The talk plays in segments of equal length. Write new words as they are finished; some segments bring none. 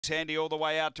Handy all the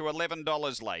way out to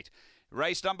 $11 late.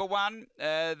 Race number 1,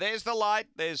 there's the light,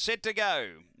 there's set to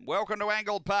go. Welcome to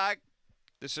Angle-Park.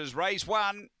 This is race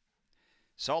 1.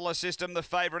 Solar System the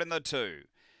favourite in the 2.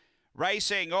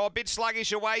 Racing, a bit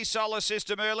sluggish away, Solar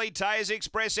System early, Tayers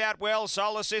Express out well,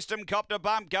 Solar System copped a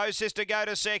bump, Go Sister Go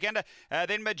to second,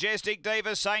 then Majestic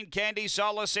Diva, Saint Candy,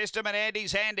 Solar System and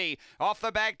Andy's Handy. Off the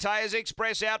back, Tayers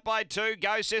Express out by 2,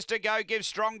 Go Sister Go gives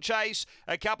strong chase,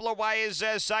 a couple of ways,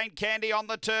 Saint Candy on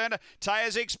the turn,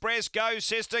 Tayers Express, Go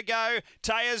Sister Go,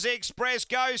 Tayers Express,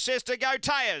 Go Sister Go,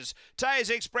 Tayers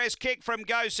Express kick from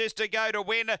Go Sister Go to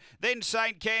win, then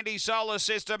Saint Candy, Solar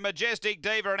System, Majestic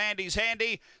Diva and Andy's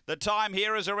Handy. The time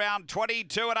here is around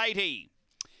 22:80.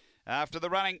 After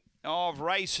the running of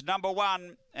race number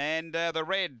 1 and the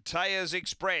red Tayers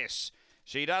Express.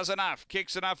 She does enough,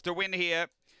 kicks enough to win here.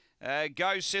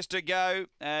 Go Sister Go,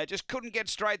 just couldn't get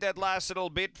straight that last little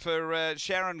bit for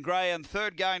Sharon Gray, and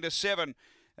third going to 7,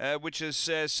 which is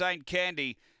Saint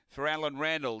Candy for Alan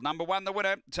Randall. Number 1, the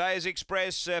winner, Tayers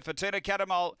Express for Tina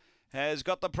Catamol, has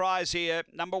got the prize here.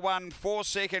 Number 1, 4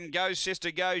 second, Go Sister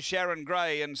Go, Sharon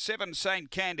Gray, and 7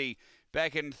 Saint Candy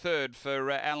back in third for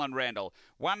Alan Randall.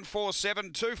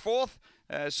 1-4-7-2 fourth,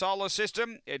 Solar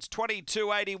System. It's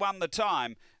 22:81 the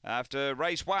time after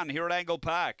race 1 here at Angle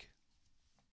Park.